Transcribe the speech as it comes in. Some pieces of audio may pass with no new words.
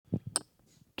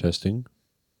Testing.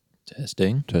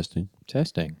 Testing. Testing.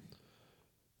 Testing.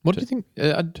 What do you think?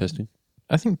 Testing.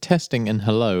 I think testing and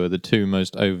hello are the two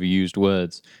most overused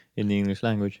words in the English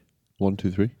language. 1,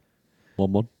 2, 3.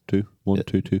 1, 1, 2, 1,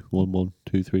 2, 2, 1, 1,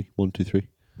 2, 3, 1, 2, 3.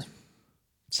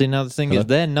 See, now the thing Hello? is,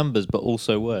 they're numbers, but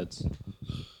also words.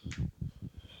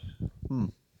 It's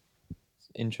an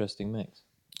interesting mix.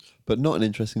 But not an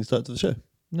interesting start to the show.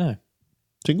 No.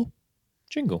 Jingle?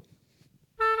 Jingle.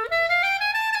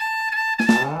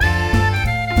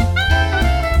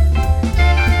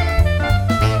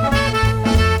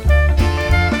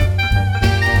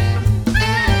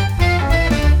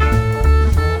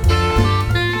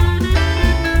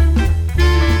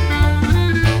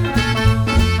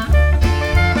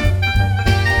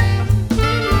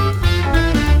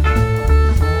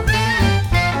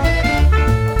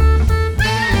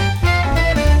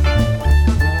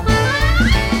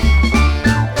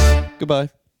 Goodbye.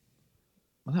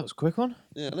 Well, that was a quick one.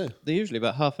 Yeah, I know. They're usually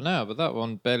about half an hour, but that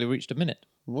one barely reached a minute.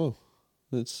 Whoa.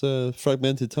 It's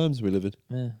fragmented times we live in.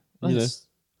 Yeah. You know.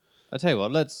 I tell you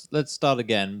what, let's start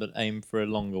again, but aim for a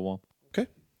longer one. Okay.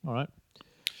 All right.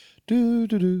 Do,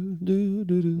 do, do, do,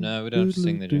 do, do. No, we don't have to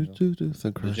sing the jingle.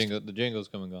 Thank Christ. The jingle's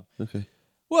come and gone. Okay.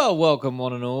 Well, welcome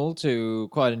one and all to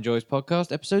Quite Enjoy's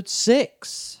podcast, episode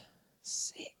 6.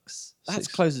 6. That's 6.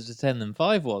 closer to 10 than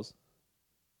 5 was.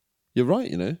 You're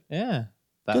right, you know. Yeah.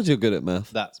 Because you're good at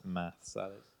math. That's maths, that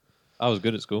is. I was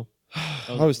good at school.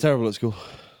 I was terrible at school.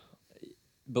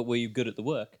 But were you good at the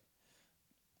work?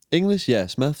 English,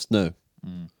 yes. Maths, no.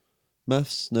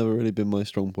 Maths never really been my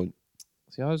strong point.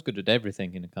 See, I was good at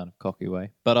everything in a kind of cocky way.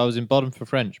 But I was in bottom for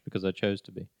French because I chose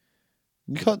to be.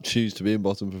 You can't choose to be in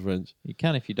bottom for French. You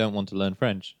can if you don't want to learn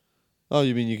French. Oh,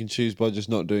 you mean you can choose by just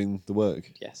not doing the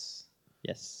work? Yes.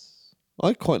 Yes.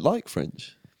 I quite like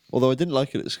French. Although I didn't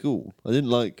like it at school. I didn't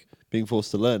like being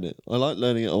forced to learn it. I like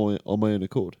learning it on my own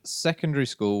accord. Secondary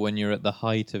school, when you're at the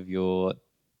height of your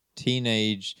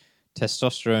teenage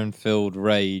testosterone-filled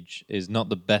rage, is not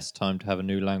the best time to have a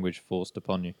new language forced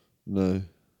upon you. No,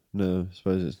 I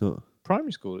suppose it's not.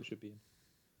 Primary school, it should be.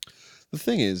 The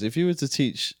thing is, if you were to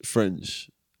teach French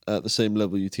at the same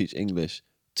level you teach English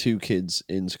to kids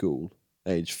in school,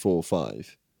 age 4 or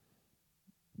 5,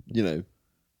 you know,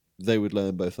 they would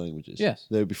learn both languages. Yes.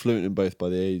 They would be fluent in both by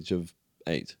the age of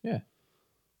 8. Yeah.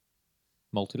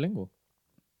 Multilingual.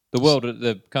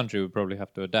 The country would probably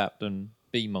have to adapt and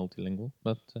be multilingual,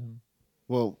 but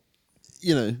Well,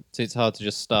 you know, it's hard to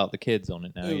just start the kids on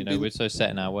it now. It would We're so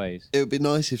set in our ways. it would be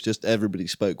nice if just everybody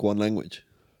spoke one language.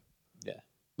 Yeah.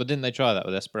 But didn't they try that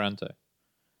with Esperanto?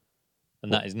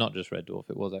 And that is not just Red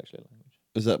Dwarf, it was actually a language.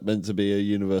 Is that meant to be a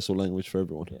universal language for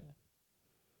everyone? Yeah.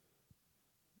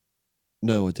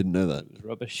 No, I didn't know that. It was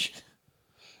rubbish.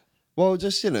 Well,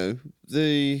 just, you know,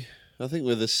 I think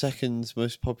we're the second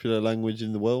most popular language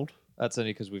in the world. That's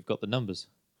only because we've got the numbers.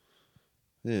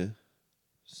 Yeah.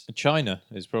 China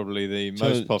is probably the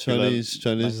most popular. Chinese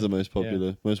is the most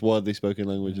popular, most widely spoken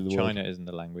language in the world. China isn't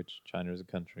the language. China is a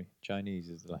country. Chinese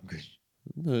is the language.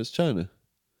 No, it's China.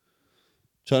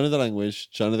 China the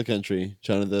language, China the country,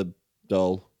 China the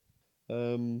doll.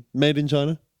 Made in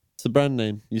China. It's the brand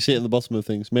name. You see it in the bottom of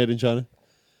things. Made in China.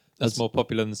 That's more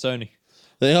popular than Sony.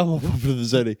 They are more popular than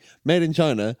Sony. Made in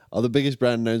China are the biggest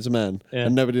brand known to man,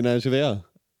 and nobody knows who they are.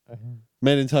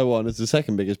 Made in Taiwan is the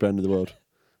second biggest brand in the world.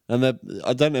 And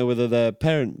I don't know whether they're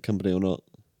parent company or not.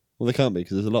 Well, they can't be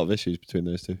because there's a lot of issues between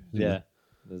those two. Yeah,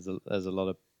 there's a lot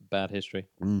of bad history.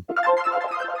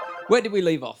 Where did we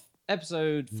leave off?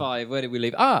 Episode 5. Where did we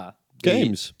leave?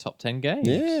 Games. Top 10 games.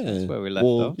 Yeah. That's where we left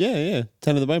off. Yeah.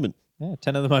 10 at the moment. Yeah,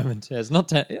 10 of the moment. Yeah, it's not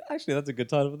 10. Actually, that's a good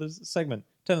title for this segment.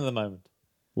 10 of the moment.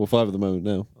 Well, 5 at the moment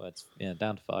now. Well, it's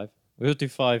down to 5. We always do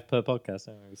 5 per podcast,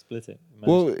 don't we? We split it.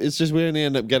 Well, it's just we only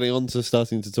end up getting on to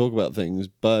starting to talk about things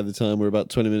by the time we're about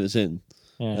 20 minutes in.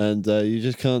 Yeah. And you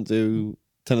just can't do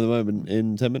 10 at the moment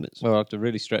in 10 minutes. Well, I'll have to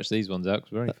really stretch these ones out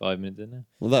because we're only 5 minutes in now.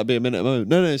 Well, that'd be a minute a moment.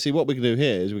 No, see, what we can do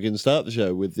here is we can start the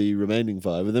show with the remaining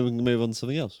 5 and then we can move on to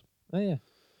something else. Oh, yeah.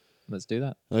 Let's do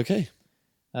that. Okay.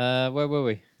 Where were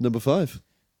we? Number 5.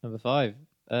 Number 5.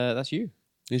 That's you.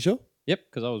 You sure? Yep,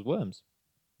 because I was Worms,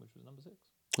 which was number 6.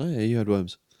 Oh, yeah, you had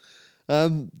worms.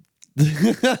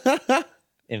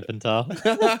 Infantile.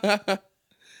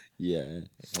 Yeah.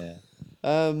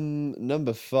 Yeah.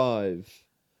 Number 5.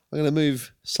 I'm going to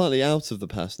move slightly out of the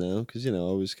past now because, you know,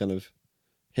 I was kind of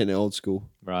hitting it old school.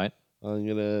 Right. I'm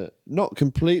going to not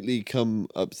completely come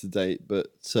up to date, but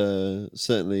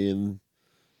certainly in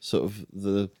sort of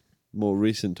the more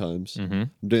recent times. Mm-hmm.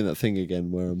 I'm doing that thing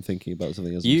again where I'm thinking about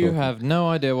something as I'm You talking. have no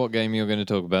idea what game you're going to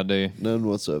talk about, do you? None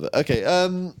whatsoever. Okay,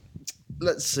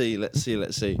 let's see.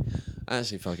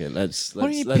 Actually, fuck it. Let's. Why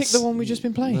don't you pick the one we've just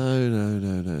been playing?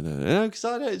 No. Because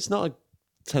I know it's not a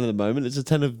 10 of the moment. It's a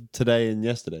 10 of today and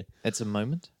yesterday. It's a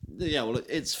moment. Yeah, well,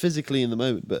 it's physically in the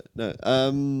moment, but no.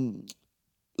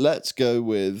 Let's go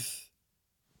with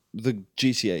the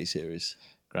GTA series.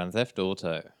 Grand Theft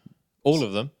Auto. All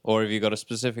of them? Or have you got a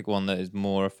specific one that is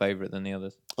more a favourite than the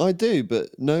others? I do,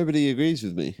 but nobody agrees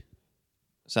with me.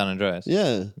 San Andreas?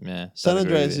 Yeah. Yeah. San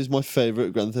Andreas is my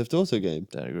favourite Grand Theft Auto game.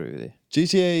 Don't agree with you.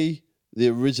 GTA, the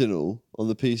original on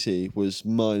the PC, was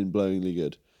mind-blowingly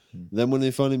good. Then when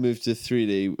they finally moved to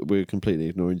 3D, we're completely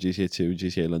ignoring GTA 2,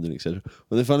 GTA London, etc.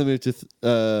 When they finally moved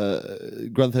to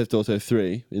Grand Theft Auto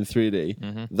 3 in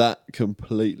 3D, that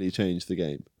completely changed the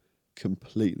game.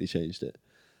 Completely changed it.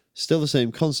 Still the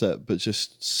same concept, but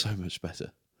just so much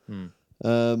better. And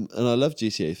I love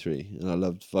GTA 3, and I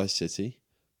loved Vice City,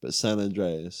 but San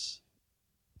Andreas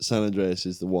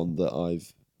is the one that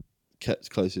I've kept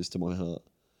closest to my heart.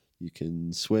 You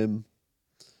can swim,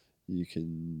 you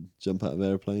can jump out of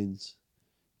airplanes,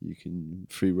 you can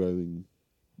free roaming.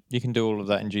 You can do all of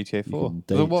that in GTA 4.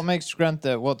 date. But what makes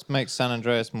San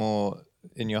Andreas more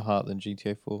in your heart than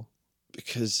GTA 4?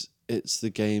 Because it's the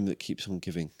game that keeps on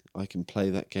giving. I can play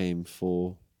that game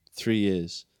for 3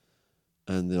 years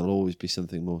and there'll always be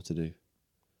something more to do.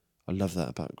 I love that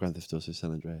about Grand Theft Auto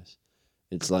San Andreas.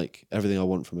 It's like everything I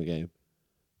want from a game.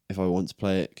 If I want to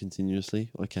play it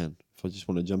continuously, I can. If I just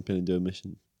want to jump in and do a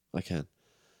mission, I can.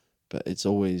 But it's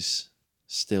always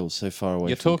still so far away.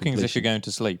 You're from talking completion. as if you're going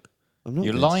to sleep. I'm not.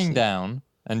 You're going to lying sleep. down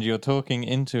and you're talking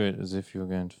into it as if you're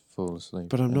going to fall asleep.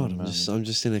 But I'm not. at the I'm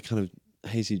just in a kind of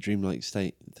hazy, dreamlike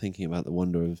state, thinking about the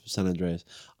wonder of San Andreas.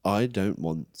 I don't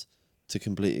want to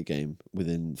complete a game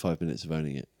within 5 minutes of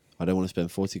owning it. I don't want to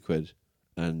spend 40 quid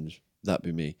and that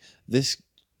be me. This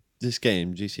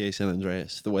game, GTA San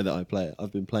Andreas, the way that I play it,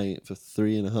 I've been playing it for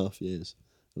 3.5 years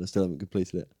and I still haven't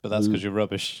completed it. But that's because you're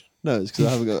rubbish. No, it's because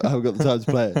I haven't got the time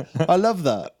to play it. I love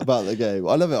that about the game.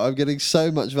 I love it. I'm getting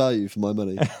so much value for my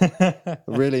money. I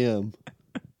really am.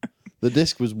 The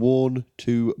disc was worn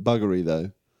to buggery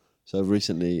though, so I've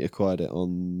recently acquired it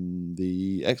on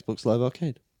the Xbox Live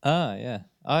Arcade. Ah, yeah.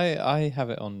 I have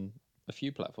it on a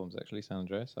few platforms actually, San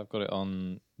Andreas. I've got it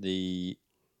on the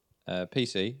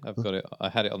PC. I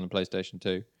had it on the PlayStation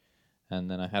 2, and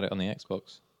then I had it on the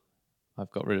Xbox. I've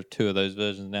got rid of 2 of those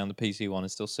versions now. The PC one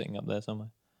is still sitting up there somewhere.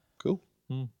 Cool.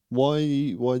 Why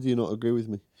do you not agree with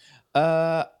me?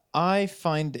 I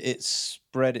find it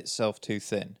spread itself too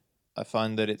thin. I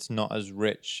find that it's not as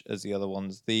rich as the other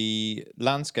ones. The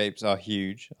landscapes are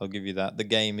huge, I'll give you that. The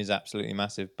game is absolutely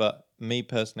massive, but me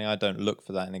personally, I don't look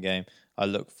for that in a game. I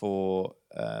look for,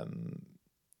 I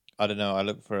don't know, I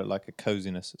look for like a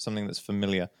coziness, something that's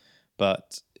familiar.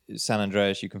 But San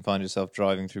Andreas, you can find yourself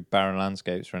driving through barren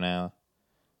landscapes for an hour.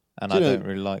 And I don't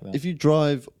really like that. If you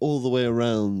drive all the way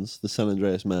around the San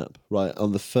Andreas map, right,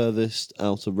 on the furthest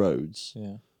outer roads,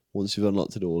 once you've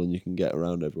unlocked it all and you can get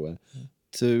around everywhere,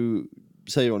 to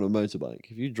say you're on a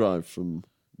motorbike, if you drive from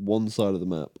one side of the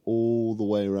map all the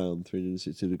way around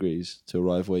 360 degrees to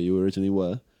arrive where you originally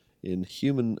were, in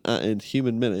human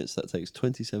minutes, that takes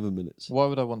 27 minutes. Why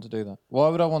would I want to do that? Why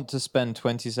would I want to spend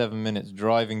 27 minutes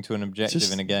driving to an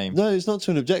objective in a game? No, it's not to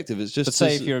an objective. It's just. But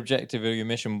say if your objective or your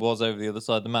mission was over the other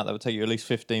side of the map, that would take you at least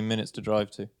 15 minutes to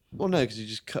drive to. Well, no, because you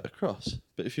just cut across.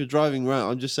 But if you're driving around,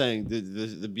 I'm just saying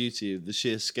the beauty of the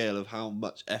sheer scale of how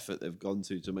much effort they've gone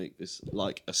to make this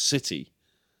like a city,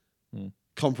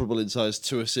 comparable in size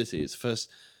to a city. It's the first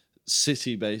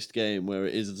city-based game where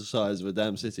it is the size of a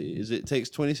damn city. It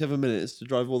takes 27 minutes to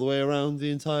drive all the way around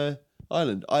the entire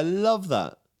island. I love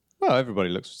that. Well, everybody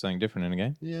looks for something different in a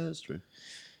game. Yeah, that's true.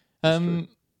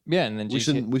 Yeah, and then we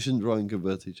shouldn't try and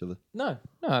convert each other. No,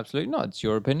 absolutely not. It's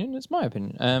your opinion. It's my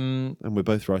opinion. And we're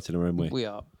both right in our own way. We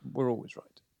are. We're always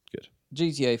right. Good.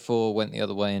 GTA 4 went the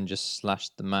other way and just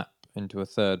slashed the map into a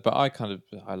third, but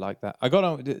I like that.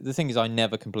 The thing is, I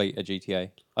never complete a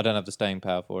GTA. I don't have the staying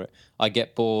power for it. I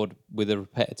get bored with the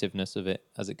repetitiveness of it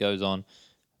as it goes on,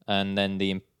 and then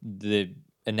the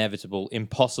inevitable,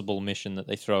 impossible mission that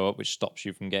they throw up, which stops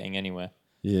you from getting anywhere.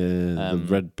 Yeah, the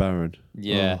Red Baron.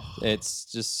 Yeah,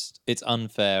 it's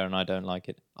unfair, and I don't like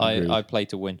it. I play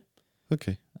to win.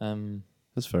 Okay.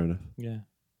 That's fair enough. Yeah.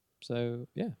 So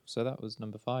that was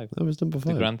number 5. That was number 5.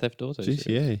 The Grand Theft Auto GTA.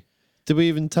 series. Did we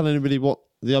even tell anybody what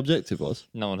the objective was?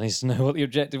 No one needs to know what the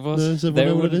objective was. No,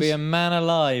 there wouldn't be a man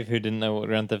alive who didn't know what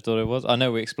Grand Theft Auto was. I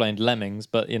know we explained Lemmings,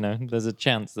 but there's a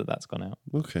chance that that's gone out.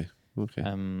 Okay.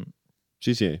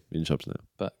 GTA in shops now.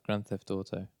 But Grand Theft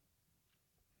Auto.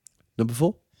 Number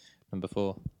 4? Number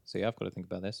 4. See, I've got to think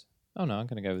about this. Oh no, I'm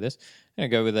going to go with this. I'm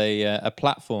going to go with a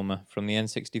platformer from the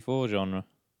N64 genre.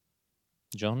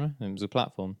 Genre? It was a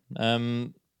platform.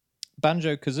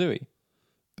 Banjo-Kazooie.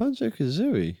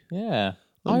 Banjo-Kazooie? Yeah.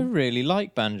 I really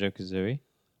like Banjo-Kazooie.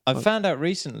 I found out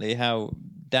recently how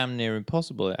damn near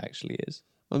impossible it actually is.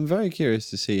 I'm very curious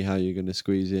to see how you're going to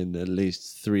squeeze in at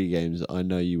least 3 games that I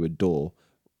know you adore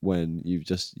when you've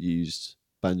just used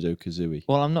Banjo-Kazooie.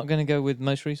 Well, I'm not going to go with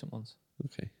most recent ones.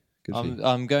 Okay, good for you.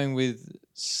 I'm going with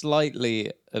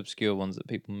slightly obscure ones that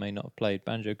people may not have played.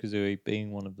 Banjo-Kazooie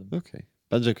being one of them. Okay,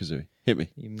 Banjo-Kazooie, hit me.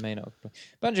 You may not have played.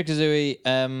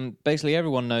 Banjo-Kazooie, basically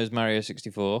everyone knows Mario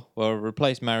 64. Well,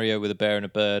 replace Mario with a bear and a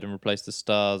bird and replace the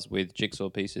stars with jigsaw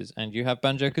pieces, and you have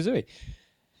Banjo-Kazooie.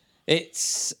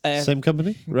 It's... Same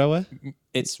company? Rareware?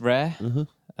 It's Rare. Uh-huh.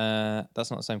 That's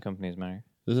not the same company as Mario.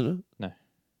 Is it not? No.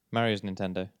 Mario's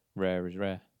Nintendo. Rare is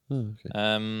Rare. Oh,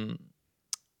 okay.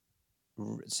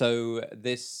 So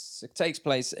this takes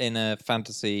place in a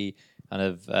fantasy kind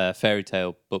of fairy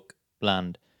tale book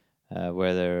land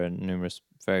where there are numerous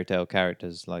fairy tale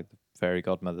characters like the fairy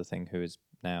godmother thing who is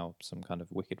now some kind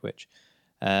of wicked witch.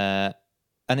 And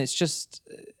it's just...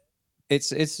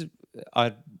 It's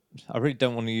I really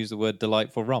don't want to use the word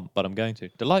delightful romp, but I'm going to.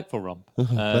 Delightful romp.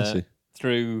 Bless you.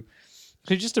 Through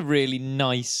just a really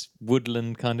nice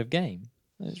woodland kind of game.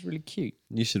 It's really cute.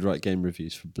 You should write game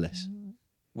reviews for Bliss.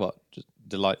 What? Just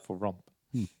delightful romp.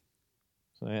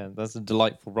 So yeah, that's a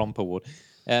delightful romp award.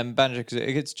 Banjo,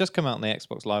 it's just come out on the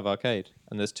Xbox Live Arcade,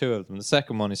 and there's 2 of them. The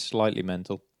second one is slightly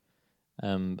mental,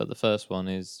 but the first one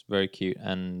is very cute,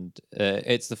 and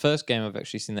it's the first game I've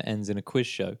actually seen that ends in a quiz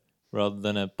show rather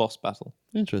than a boss battle.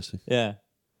 Interesting. Yeah,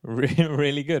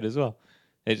 really good as well.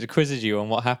 It quizzes you on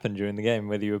what happened during the game,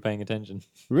 whether you were paying attention.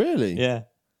 Really? Yeah.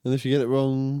 And if you get it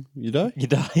wrong, you die? You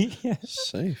die. Yeah.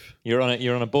 Safe. You're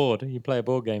on a board. You play a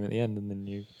board game at the end, and then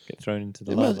you get thrown into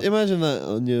the lava. Imagine that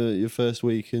on your first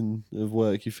week of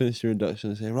work. You finish your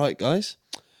induction and say, right, guys,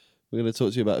 we're going to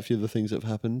talk to you about a few of the things that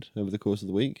have happened over the course of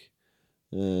the week.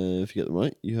 If you get them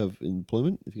right, you have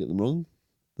employment. If you get them wrong,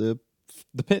 the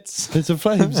pits. Pits of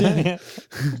flames, yeah.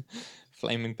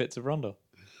 Flaming pits of Rondor.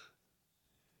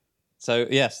 So,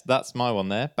 yes, that's my one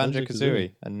there.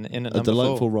 Banjo-Kazooie. And in at number 4.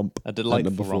 Delightful romp. A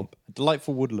delightful romp. A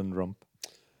delightful woodland romp.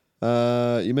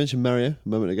 You mentioned Mario a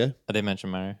moment ago. I did mention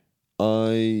Mario.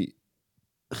 I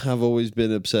have always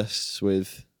been obsessed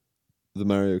with the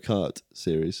Mario Kart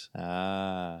series. We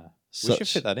should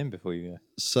fit that in before you go.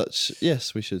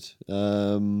 Yes, we should.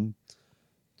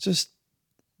 Just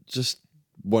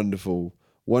wonderful,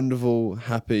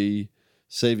 happy.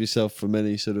 Save yourself from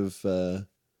any sort of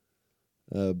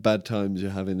bad times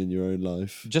you're having in your own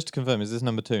life. Just to confirm, is this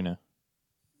number 2 now?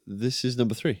 This is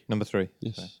number 3. Number 3.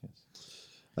 Yes. Sorry,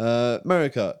 yes. Mario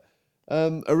Kart.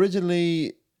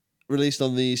 Originally released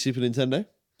on the Super Nintendo.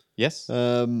 Yes.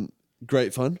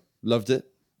 Great fun. Loved it.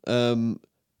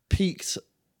 Peaked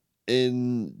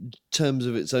in terms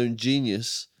of its own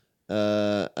genius in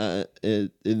the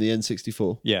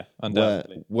N64. Yeah,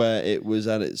 undoubtedly. Where it was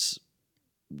at its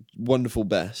wonderful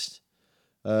best.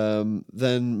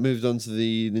 Then moved on to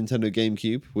the Nintendo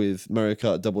GameCube with Mario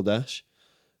Kart Double Dash,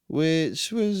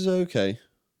 which was okay.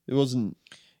 It wasn't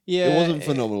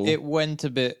phenomenal. It went a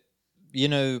bit,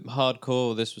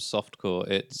 hardcore. This was softcore.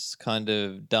 It's kind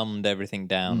of dumbed everything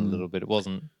down a little bit. It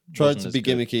wasn't tried to be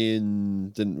gimmicky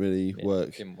and didn't really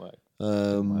work. Didn't work.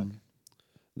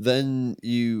 Then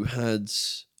you had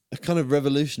a kind of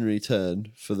revolutionary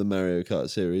turn for the Mario Kart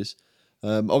series.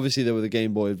 Obviously, there were the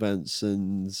Game Boy Advance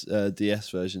and DS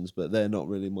versions, but they're not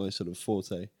really my sort of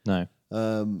forte. No.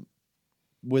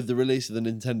 With the release of the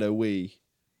Nintendo Wii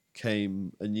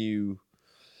came a new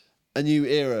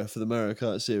era for the Mario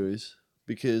Kart series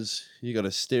because you got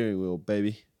a steering wheel,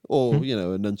 baby, or a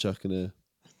nunchuck and a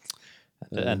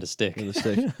stick. And a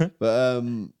stick. But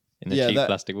in a cheap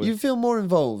plastic Wii. You feel more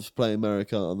involved playing Mario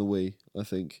Kart on the Wii, I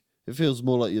think. It feels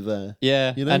more like you're there.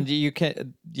 Yeah, and you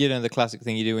can, the classic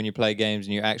thing you do when you play games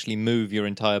and you actually move your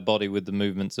entire body with the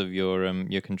movements of your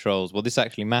controls. Well, this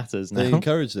actually matters now. They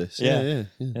encourage this. Yeah.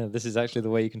 This is actually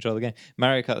the way you control the game.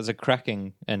 Mario Kart is a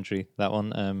cracking entry, that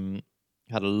one.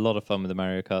 Had a lot of fun with the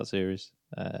Mario Kart series.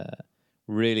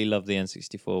 Really loved the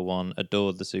N64 one,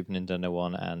 adored the Super Nintendo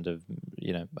one, and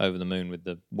over the moon with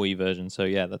the Wii version. So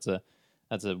yeah, that's a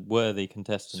worthy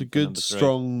contestant. It's a good,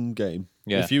 strong game.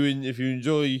 Yeah. If you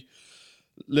enjoy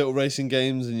little racing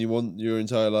games and you want your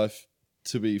entire life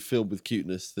to be filled with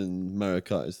cuteness, then Mario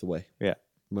Kart is the way. Yeah.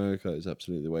 Mario Kart is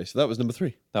absolutely the way. So that was number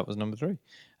 3. That was number 3.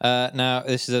 Now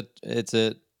this is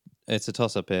it's a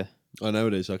toss up here. I know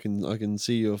it is. I can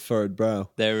see your furrowed brow.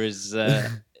 There is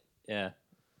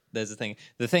there's a thing.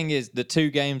 The thing is, the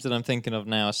 2 games that I'm thinking of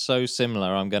now are so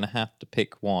similar. I'm going to have to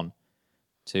pick one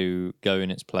to go in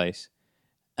its place.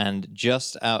 And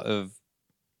just out of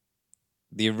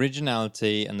the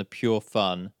originality and the pure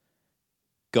fun,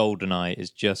 GoldenEye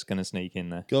is just going to sneak in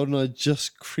there. GoldenEye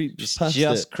just creeps past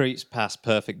just it. creeps past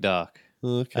Perfect Dark.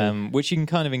 Okay. Which you can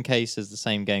kind of encase as the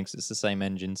same game because it's the same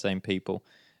engine, same people.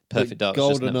 Perfect Dark was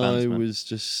just an GoldenEye advancement. was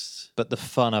just... But the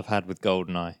fun I've had with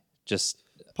GoldenEye, just...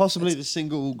 Possibly the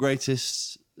single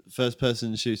greatest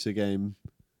first-person shooter game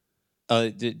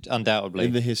undoubtedly.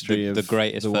 in the history of the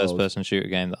greatest the world. first-person shooter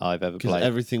game that I've ever Because played.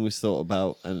 everything was thought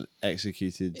about and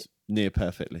executed near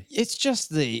perfectly. It's just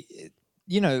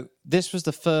this was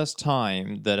the first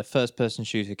time that a first-person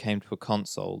shooter came to a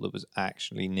console that was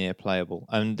actually near playable.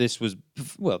 And this was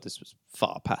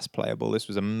far past playable. This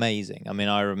was amazing. I mean,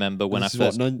 I remember when this I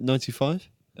is first... what, 95?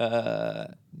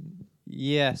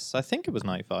 Yes, I think it was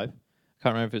 95. I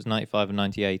can't remember if it was 95 or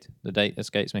 98. The date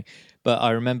escapes me. But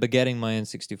I remember getting my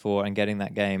N64 and getting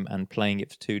that game and playing it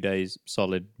for 2 days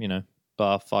solid,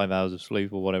 bar 5 hours of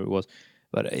sleep or whatever it was.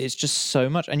 But it's just so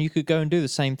much. And you could go and do the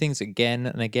same things again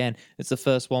and again. It's the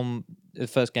first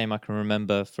game I can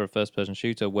remember for a first-person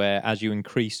shooter where as you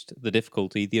increased the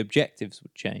difficulty, the objectives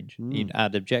would change. You'd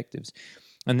add objectives.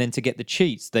 And then to get the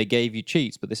cheats, they gave you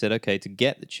cheats, but they said, okay, to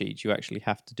get the cheats, you actually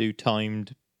have to do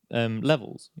timed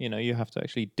levels. You have to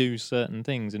actually do certain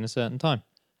things in a certain time.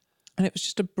 And it was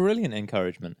just a brilliant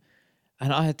encouragement.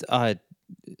 And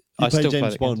You play still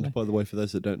James play Bond, by the way, for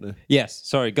those that don't know. Yes,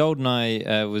 sorry.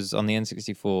 GoldenEye was on the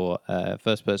N64,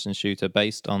 first-person shooter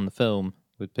based on the film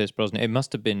with Pierce Brosnan. It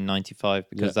must have been 95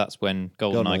 because that's when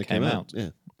GoldenEye came out. Yeah.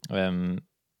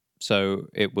 So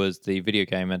it was the video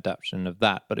game adaptation of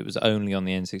that, but it was only on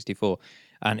the N64.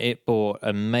 And it brought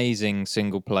amazing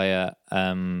single-player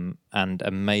and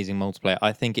amazing multiplayer.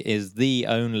 I think it is the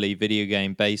only video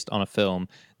game based on a film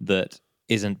that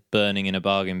isn't burning in a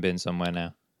bargain bin somewhere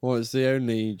now. Well, it's the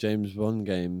only James Bond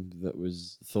game that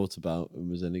was thought about and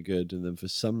was any good, and then for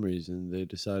some reason they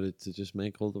decided to just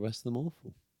make all the rest of them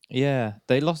awful. Yeah,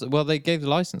 they lost. Well, they gave the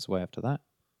license away after that.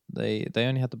 They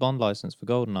only had the Bond license for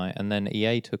GoldenEye, and then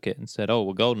EA took it and said, "Oh,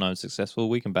 well, GoldenEye was successful.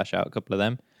 We can bash out a couple of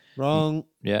them." Wrong.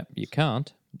 Yeah, you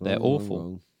can't. They're awful.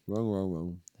 Wrong. They're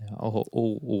all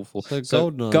awful.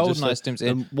 So GoldenEye stimps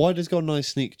in. Why does GoldenEye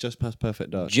sneak just past Perfect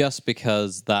Dark? Just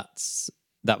because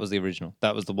that was the original.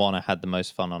 That was the one I had the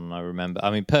most fun on, I remember.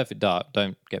 I mean, Perfect Dark,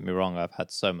 don't get me wrong, I've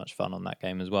had so much fun on that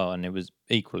game as well, and it was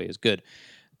equally as good.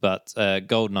 But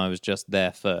GoldenEye was just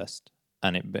there first,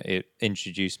 and it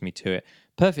introduced me to it.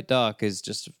 Perfect Dark is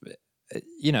just,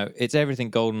 it's everything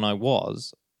GoldenEye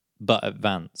was, but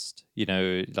advanced.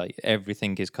 Like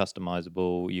everything is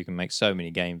customizable. You can make so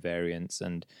many game variants,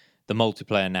 and the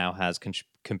multiplayer now has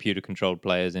computer-controlled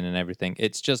players in and everything.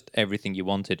 It's just everything you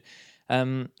wanted.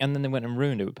 And then they went and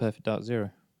ruined it with Perfect Dark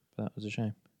Zero. That was a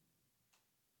shame.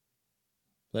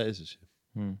 That is a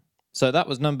shame. So that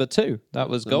was number 2. That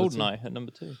was GoldenEye at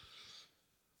number 2.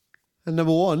 And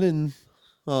number 1 in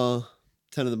our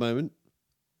 10 at the moment.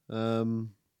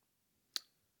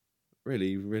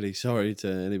 Really, really sorry to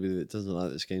anybody that doesn't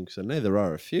like this game, because I know there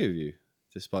are a few of you,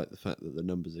 despite the fact that the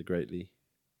numbers are greatly,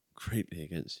 greatly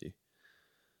against you.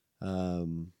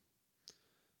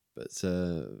 But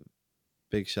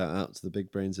big shout out to the big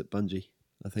brains at Bungie,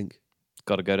 I think.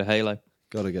 Got to go to Halo.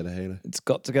 Got to go to Halo. It's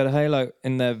got to go to Halo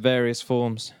in their various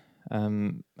forms.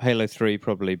 Halo 3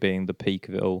 probably being the peak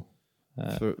of it all.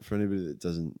 For anybody that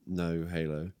doesn't know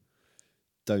Halo,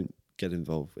 don't get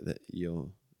involved with it.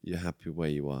 You're happy where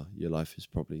you are. Your life is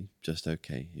probably just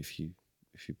okay. If you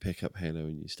pick up Halo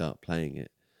and you start playing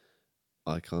it,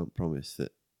 I can't promise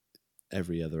that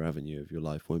every other avenue of your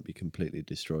life won't be completely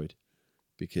destroyed,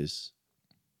 because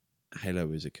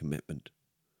Halo is a commitment.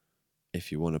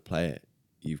 If you want to play it,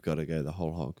 you've got to go the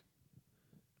whole hog.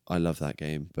 I love that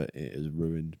game, but it has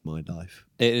ruined my life.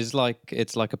 It's like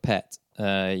a pet.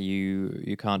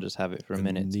 You can't just have it for a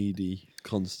minute. Needy,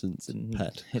 constant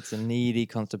pet. It's a needy,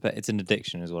 constant pet. It's an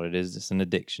addiction, is what it is. It's an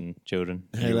addiction, children.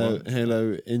 Halo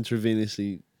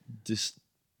intravenously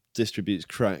distributes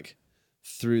crack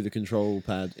through the control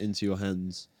pad into your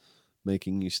hands,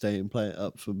 making you stay and play it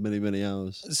up for many, many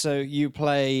hours. So you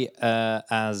play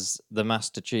as the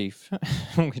Master Chief,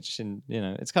 which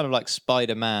it's kind of like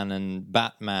Spider-Man and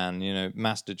Batman.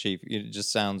 Master Chief. It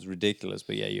just sounds ridiculous,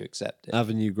 but yeah, you accept it.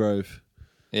 Avenue Grove.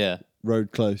 Yeah.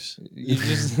 Road close.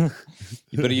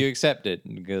 But you accept it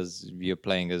because you're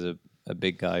playing as a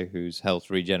big guy whose health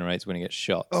regenerates when he gets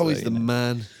shot. Oh, so, he's the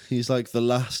man. He's like the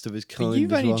last of his kind. But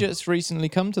you've only just recently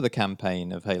come to the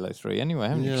campaign of Halo 3 anyway,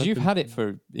 haven't you? Because you've had it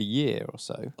for a year or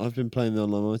so. I've been playing the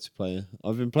online multiplayer.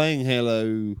 I've been playing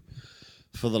Halo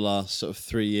for the last sort of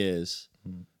 3 years.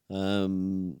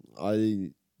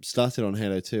 I started on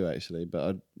Halo 2 actually,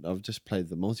 but I've just played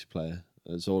the multiplayer.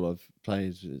 That's all I've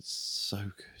played. It's so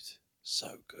good.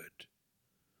 So good.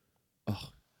 Oh,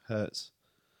 hurts.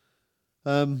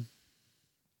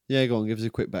 Yeah, go on. Give us a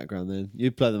quick background then.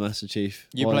 You play the Master Chief.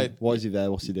 Why is he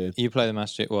there? What's he doing? You play the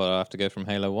Master Chief. Well, I have to go from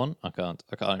Halo 1. I can't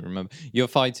remember. You're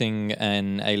fighting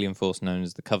an alien force known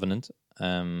as the Covenant.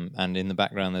 And in the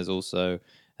background, there's also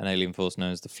an alien force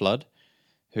known as the Flood,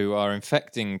 who are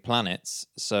infecting planets.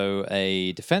 So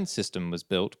a defense system was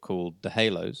built called the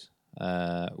Halos,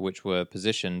 which were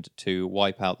positioned to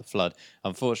wipe out the Flood.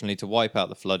 Unfortunately, to wipe out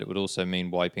the Flood, it would also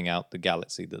mean wiping out the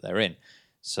galaxy that they're in.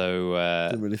 So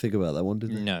didn't really think about that one,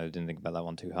 did they? No, didn't think about that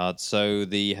one too hard. So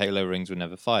the Halo rings were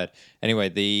never fired. Anyway,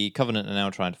 the Covenant are now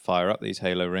trying to fire up these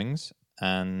Halo rings,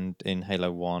 and in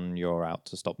Halo 1, you're out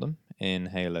to stop them. In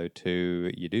Halo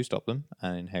 2, you do stop them,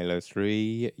 and in Halo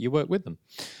 3, you work with them.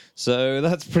 So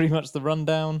that's pretty much the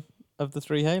rundown of the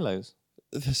 3 Halos.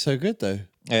 They're so good, though.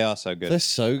 They are so good. They're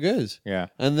so good. Yeah.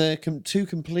 And they're two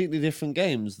completely different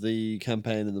games, the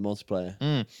campaign and the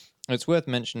multiplayer. It's worth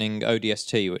mentioning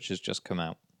ODST, which has just come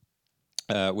out,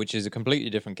 which is a completely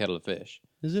different kettle of fish.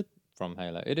 Is it? From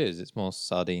Halo. It is. It's more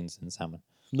sardines than salmon.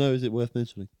 No, is it worth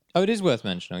mentioning? Oh, it is worth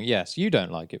mentioning. Yes, you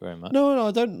don't like it very much. No,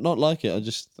 I don't not like it.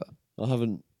 I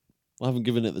haven't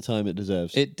given it the time it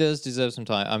deserves. It does deserve some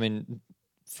time. I mean,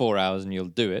 4 hours and you'll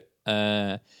do it.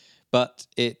 But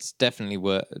it's definitely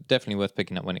worth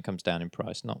picking up when it comes down in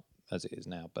price. Not as it is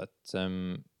now, but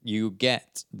you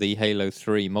get the Halo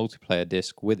 3 multiplayer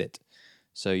disc with it.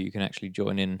 So you can actually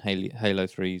join in Halo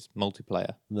 3's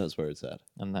multiplayer. And that's where it's at.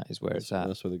 And that is where it's at.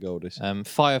 That's where the gold is.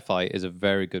 Firefight is a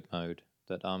very good mode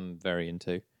that I'm very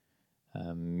into.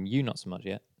 You not so much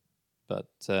yet. But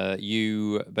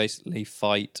you basically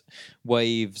fight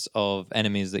waves of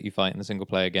enemies that you fight in the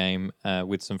single-player game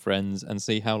with some friends and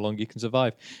see how long you can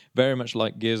survive. Very much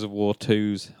like Gears of War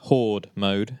 2's Horde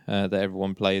mode that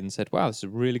everyone played and said, wow, this is a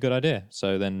really good idea.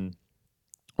 So then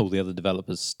all the other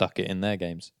developers stuck it in their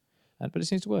games. But it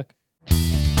seems to work. Do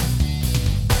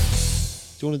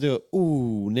you want to do a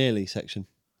nearly section?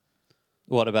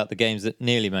 What about the games that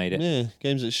nearly made it? Yeah,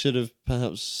 games that should have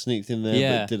perhaps sneaked in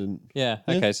there but didn't. Yeah,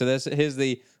 okay, so here's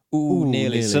the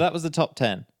nearly. So that was the top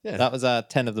 10. Yeah. That was our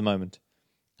 10 of the moment.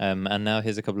 And now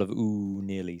here's a couple of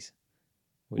nearlies.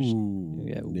 Which,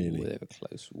 nearly. They were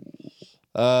close.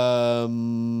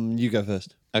 You go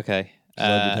first. Okay.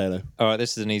 I did Halo. All right,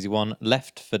 this is an easy one.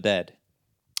 Left 4 Dead.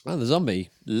 Oh, the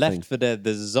zombie Left thing. 4 Dead,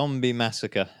 the zombie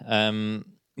massacre.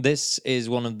 This is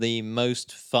one of the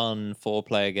most fun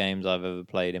 4-player games I've ever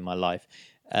played in my life.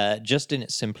 Just in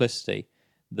its simplicity,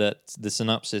 that the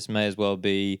synopsis may as well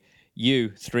be you,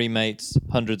 3 mates,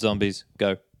 100 zombies,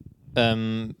 go.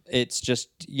 It's just,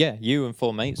 you and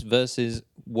 4 mates versus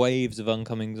waves of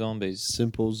oncoming zombies.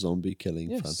 Simple zombie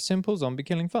killing fun. Simple zombie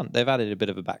killing fun. They've added a bit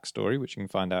of a backstory, which you can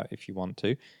find out if you want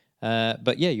to.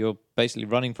 But you're basically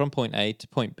running from point A to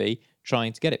point B,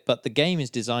 trying to get it. But the game is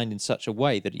designed in such a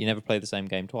way that you never play the same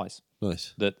game twice.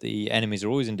 Nice. That the enemies are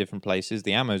always in different places,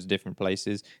 the ammo's in different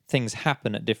places, things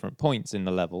happen at different points in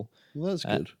the level. Well, that's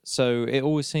good. So it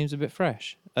always seems a bit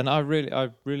fresh. And I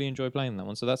really enjoy playing that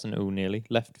one. So that's an nearly.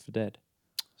 Left 4 Dead.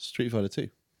 Street Fighter 2.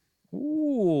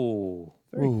 Ooh,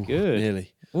 very good.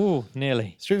 Nearly. Ooh,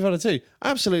 nearly. Street Fighter 2.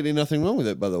 Absolutely nothing wrong with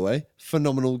it, by the way.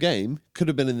 Phenomenal game. Could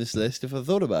have been in this list if I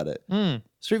thought about it.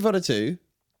 Street Fighter 2.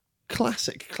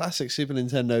 Classic Super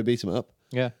Nintendo beat 'em up.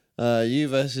 Yeah. You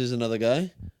versus another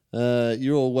guy.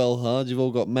 You're all well hard. You've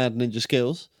all got mad ninja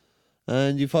skills.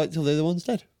 And you fight till the other one's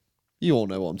dead. You all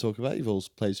know what I'm talking about. You've all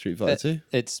played Street Fighter 2.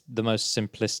 It's the most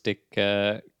simplistic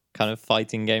kind of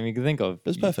fighting game you can think of.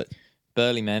 It's perfect.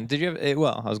 Burly Man. Did you ever?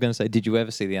 Well, I was going to say, did you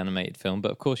ever see the animated film?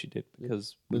 But of course you did,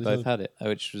 because we both had it,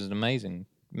 which was an amazing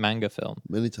manga film.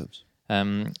 Many times.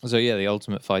 The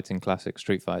ultimate fighting classic,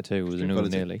 Street Fighter 2, was an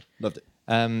nearly. Loved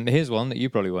it. Here's one that you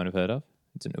probably won't have heard of.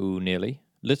 It's an nearly.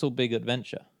 Little Big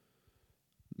Adventure.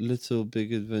 Little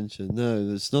Big Adventure. No,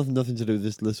 there's nothing to do with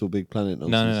this Little Big Planet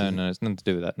nonsense. No. It's nothing to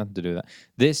do with that. Nothing to do with that.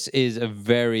 This is a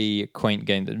very quaint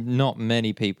game that not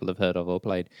many people have heard of or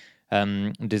played.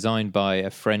 Designed by a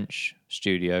French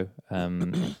studio. I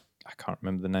can't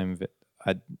remember the name of it.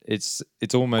 It's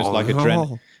almost like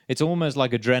it's almost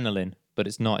like Adrenaline, but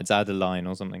it's not. It's Adeline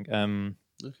or something.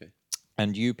 Okay.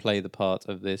 And you play the part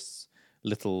of this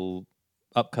little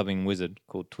upcoming wizard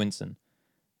called Twinsen,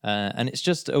 and it's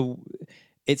just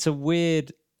it's a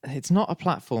weird. It's not a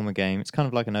platformer game. It's kind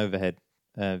of like an overhead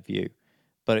view.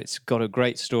 But it's got a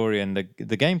great story, and the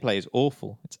gameplay is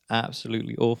awful. It's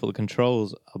absolutely awful. The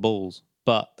controls are balls,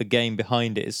 but the game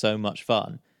behind it is so much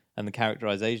fun, and the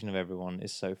characterization of everyone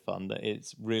is so fun that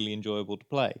it's really enjoyable to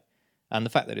play. And the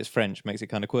fact that it's French makes it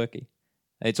kind of quirky.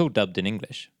 It's all dubbed in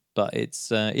English, but it's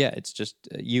just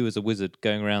you as a wizard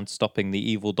going around stopping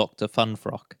the evil Dr.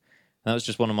 Funfrock, That was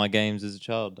just one of my games as a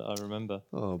child that I remember.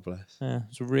 Oh, bless. Yeah,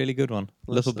 it's a really good one.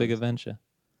 Little Big Adventure.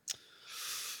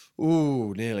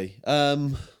 Ooh, nearly.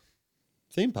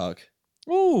 Theme Park.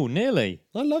 Ooh, nearly.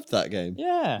 I loved that game.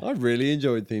 Yeah. I really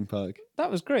enjoyed Theme Park.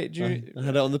 That was great. I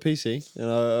had it on the PC,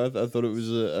 and I thought it was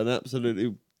an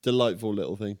absolutely delightful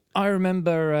little thing. I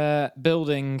remember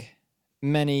building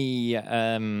many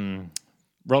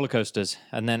roller coasters,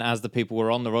 and then as the people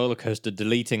were on the roller coaster,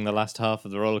 deleting the last half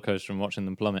of the roller coaster and watching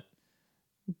them plummet.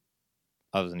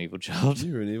 I was an evil child.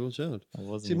 You were an evil child. I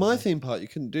wasn't. See, my theme park, you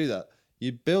couldn't do that.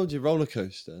 You'd build your roller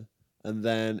coaster, and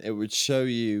then it would show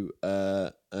you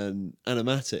an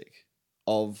animatic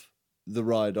of the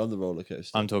ride on the roller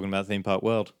coaster. I'm talking about Theme Park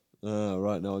World. Oh,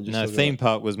 right. No, I'm just No, Theme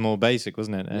Park was more basic,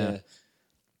 wasn't it?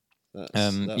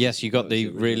 Yeah. Yes, you got the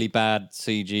really bad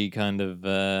CG kind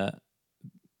of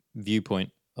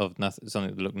viewpoint of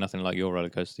something that looked nothing like your roller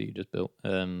coaster you just built.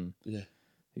 Yeah.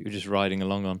 You were just riding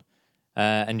along on.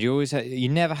 And you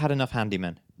never had enough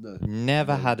handymen. No.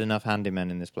 Never had enough handymen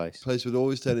in this place. The place would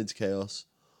always turn into chaos.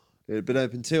 It had been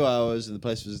open 2 hours, and the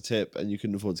place was a tip, and you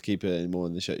couldn't afford to keep it anymore,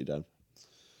 and they shut you down.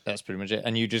 That's pretty much it.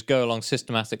 And you just go along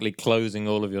systematically closing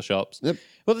all of your shops. Yep.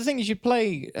 Well, the thing is, you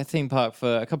play a theme park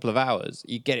for a couple of hours,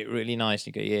 you get it really nice,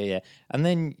 you go, yeah. And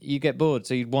then you get bored,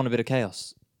 so you'd want a bit of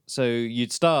chaos. So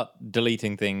you'd start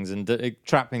deleting things and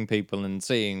trapping people and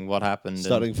seeing what happened.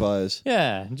 Starting fires.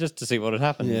 Yeah, just to see what had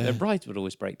happened. Yeah. The rides would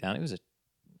always break down. It was a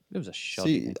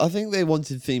shoddy See, thing. I think they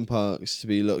wanted theme parks to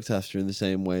be looked after in the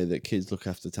same way that kids look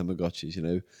after Tamagotchis, you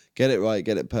know. Get it right,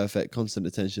 get it perfect, constant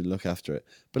attention, look after it.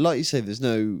 But like you say, there's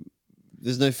no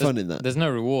fun in that. There's no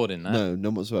reward in that. No,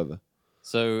 none whatsoever.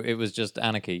 So it was just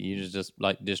anarchy. You just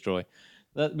like destroy.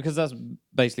 Because that's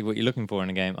basically what you're looking for in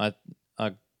a game. I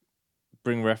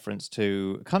bring reference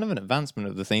to kind of an advancement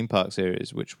of the theme park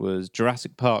series, which was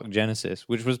Jurassic Park Genesis,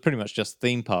 which was pretty much just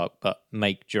theme park, but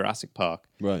make Jurassic Park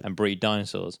and breed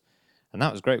dinosaurs. And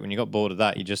that was great. When you got bored of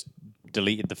that, you just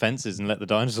deleted the fences and let the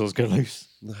dinosaurs go loose.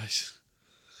 Nice.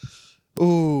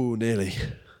 Ooh, nearly.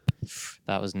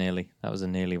 That was a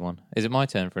nearly one. Is it my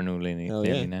turn for a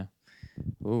nearly now?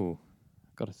 Ooh,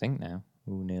 I've got to think now.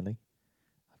 Ooh, nearly.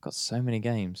 I've got so many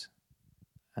games,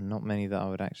 and not many that I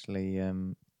would actually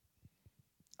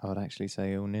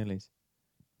say all nearlies.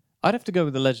 I'd have to go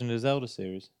with the Legend of Zelda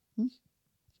series.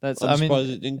 I'm surprised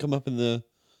it didn't come up in the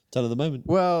 10 of the moment.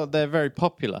 Well, they're very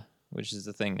popular, which is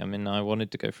the thing. I mean, I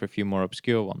wanted to go for a few more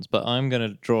obscure ones, but I'm going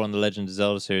to draw on the Legend of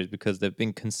Zelda series because they've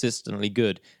been consistently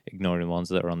good, ignoring the ones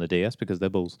that are on the DS because they're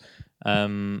balls.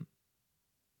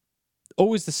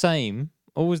 Always the same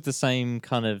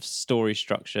kind of story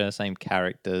structure, same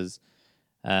characters,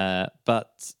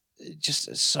 but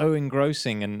just so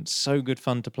engrossing and so good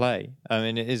fun to play. I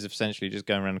mean, it is essentially just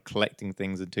going around collecting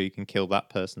things until you can kill that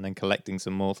person, then collecting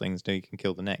some more things until you can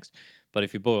kill the next. But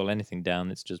if you boil anything down,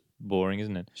 it's just boring,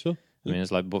 isn't it? Sure. I mean,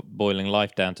 it's like boiling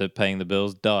life down to paying the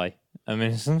bills, die. I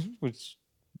mean, it's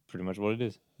pretty much what it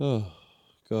is. Oh,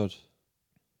 God.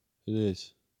 It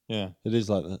is. Yeah. It is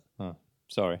like that. Oh,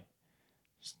 sorry.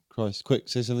 Christ, quick,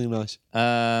 say something nice.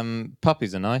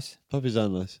 Puppies are nice. Puppies are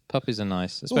nice. Puppies are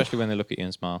nice, especially when they look at you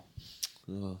and smile.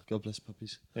 Oh, God bless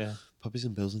puppies. Yeah. Puppies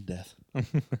and bills and death.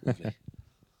 Okay.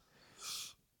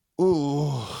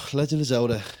 Ooh, Legend of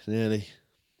Zelda. Nearly.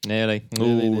 Nearly.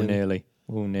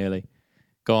 Ooh, nearly.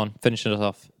 Go on, finish it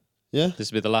off. Yeah?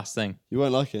 This will be the last thing. You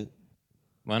won't like it.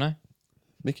 Won't I?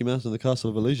 Mickey Mouse and the Castle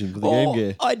of Illusion for the Game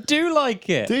Gear. I do like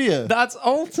it. Do you? That's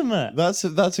ultimate. That's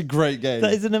a great game.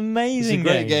 That is an amazing It's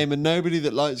a great game, and nobody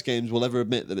that likes games will ever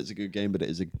admit that it's a good game, but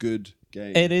it is a good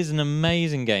game. It is an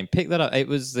amazing game. Pick that up. It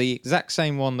was the exact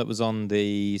same one that was on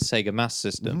the Sega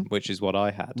Master System, which is what I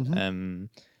had.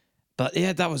 But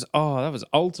yeah, that was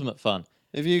ultimate fun.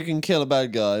 If you can kill a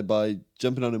bad guy by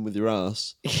jumping on him with your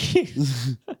ass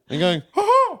and going,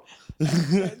 oh!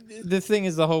 The thing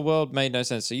is, the whole world made no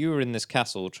sense. So you were in this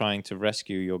castle trying to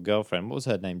rescue your girlfriend. What was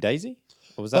her name? Daisy?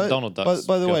 Or was that Donald Duck's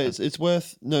By the way, girlfriend? it's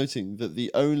worth noting that the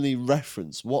only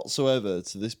reference whatsoever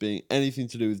to this being anything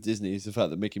to do with Disney is the fact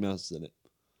that Mickey Mouse is in it.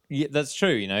 Yeah, that's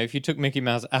true. You know, if you took Mickey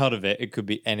Mouse out of it, it could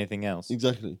be anything else.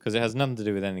 Exactly. Because it has nothing to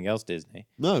do with anything else Disney.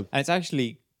 No. And it's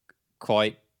actually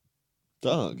quite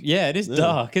dark. Yeah, it is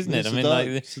dark, isn't it?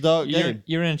 It's a dark game.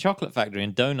 You're in a chocolate factory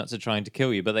and donuts are trying to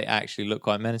kill you, but they actually look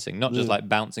quite menacing. Not just like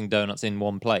bouncing donuts in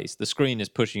one place. The screen is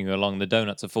pushing you along. The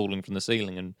donuts are falling from the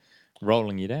ceiling and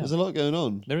rolling you down. There's a lot going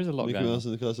on. There is a lot Mickey going on. Mouse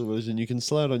and the Castle of Illusion. You can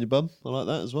slide on your bum. I like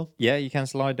that as well. Yeah, you can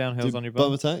slide down hills on your bum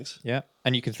bum. attacks. Yeah,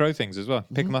 and you can throw things as well.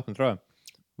 Pick them up and throw them,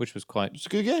 which was quite... It's a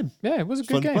good game. Yeah, it was a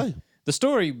good Fun to game. play. The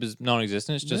story was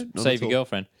non-existent. It's just not save at your all.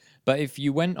 girlfriend. But if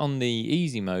you went on the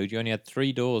easy mode, you only had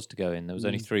 3 doors to go in. There was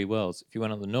only 3 worlds. If you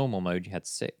went on the normal mode, you had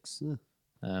 6. Yeah.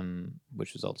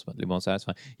 which was ultimately more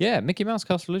satisfying. Yeah, Mickey Mouse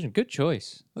Castle Illusion, good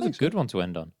choice. That's a good one to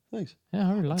end on. Thanks. Yeah,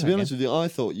 I really like To that be honest game. with you, I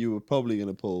thought you were probably going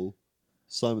to pull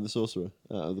Simon the Sorcerer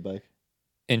out of the bag.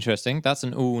 Interesting. That's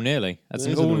an all nearly. That's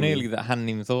an all nearly that I hadn't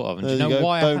even thought of. And do you know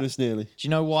why? Bonus nearly. Do you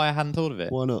know why I hadn't thought of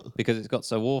it? Why not? Because it's got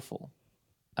so awful.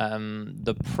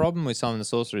 The problem with Simon the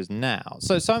Sorcerer is now.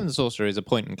 So Simon the Sorcerer is a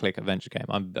point and click adventure game.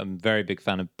 I'm a very big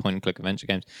fan of point and click adventure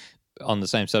games. On the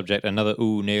same subject, another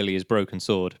ooh nearly is Broken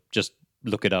Sword. Just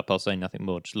look it up. I'll say nothing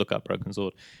more. Just look up Broken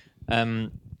Sword.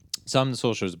 Simon the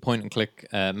Sorcerer is a point and click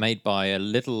made by a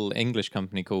little English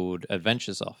company called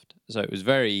AdventureSoft. So it was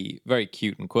very, very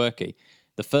cute and quirky.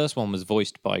 The first one was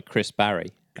voiced by Chris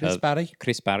Barry. Chris Barry?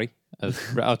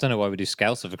 I don't know why we do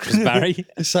Scouse of Chris Barry.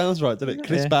 It sounds right, doesn't it?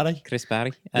 Chris Barry. Chris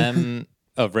Barry.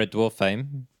 Of Red Dwarf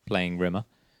fame, playing Rimmer.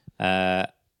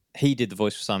 He did the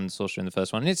voice for Simon the Sorcerer in the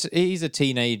first one. He's a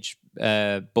teenage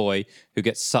boy who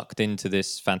gets sucked into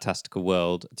this fantastical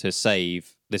world to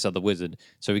save this other wizard.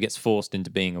 So he gets forced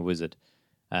into being a wizard.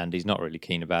 And he's not really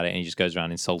keen about it, and he just goes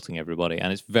around insulting everybody.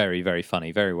 And it's very, very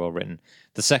funny, very well written.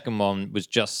 The second one was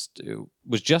just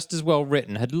as well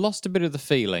written, had lost a bit of the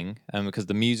feeling because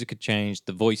the music had changed,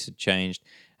 the voice had changed,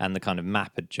 and the kind of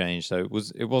map had changed. So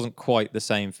it wasn't quite the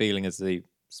same feeling as the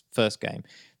first game.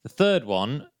 The third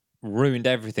one ruined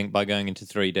everything by going into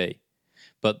 3D.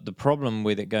 But the problem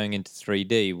with it going into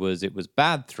 3D was it was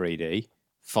bad 3D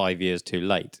 5 years too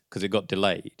late because it got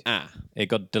delayed. It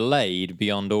got delayed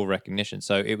beyond all recognition.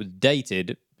 So it was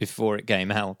dated before it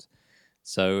came out.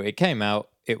 So it came out,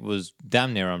 it was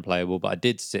damn near unplayable, but I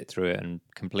did sit through it and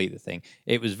complete the thing.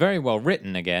 It was very well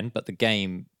written again, but the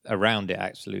game around it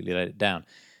absolutely let it down.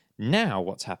 Now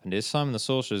what's happened is Simon the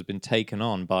Sorcerer has been taken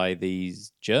on by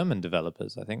these German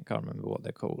developers. I think, can't remember what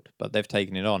they're called, but they've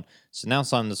taken it on. So now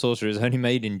Simon the Sorcerer is only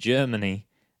made in Germany,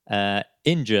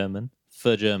 in German,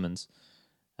 for Germans.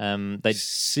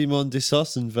 Simon de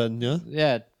Sossenven, yeah?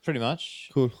 Yeah, pretty much.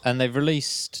 Cool. And they've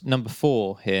released number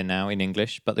 4 here now in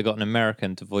English, but they got an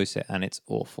American to voice it, and it's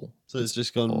awful. So it's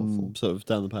just gone sort of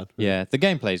down the pan. Really. Yeah, the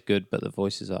gameplay is good, but the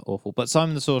voices are awful. But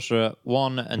Simon the Sorcerer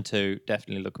 1 and 2,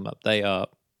 definitely look them up. They are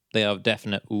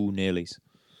definite nearlies.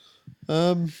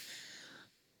 What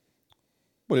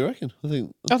do you reckon?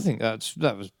 I think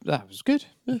that was good.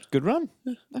 Yeah. Good run.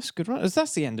 Yeah. That's a good run.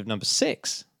 That's the end of number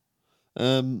 6.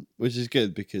 Which is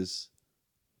good because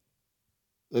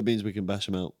it means we can bash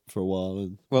them out for a while.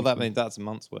 That means that's a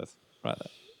month's worth, right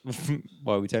there.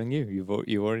 Why are we telling you?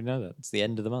 You already know that. It's the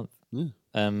end of the month. Yeah.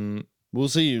 We'll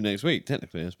see you next week,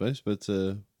 technically, I suppose. But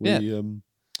when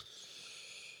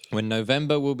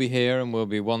November will be here and we'll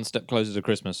be one step closer to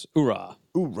Christmas. Hoorah!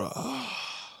 Hoorah!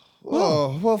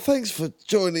 Oh, well, thanks for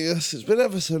joining us. It's been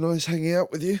ever so nice hanging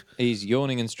out with you. He's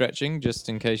yawning and stretching just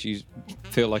in case you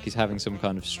feel like he's having some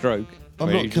kind of stroke.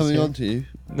 I'm not coming on to you,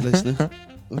 listener.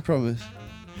 I promise.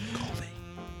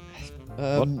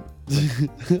 I'm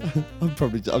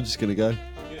just going to go.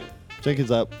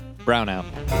 Jenkins out. Brown out.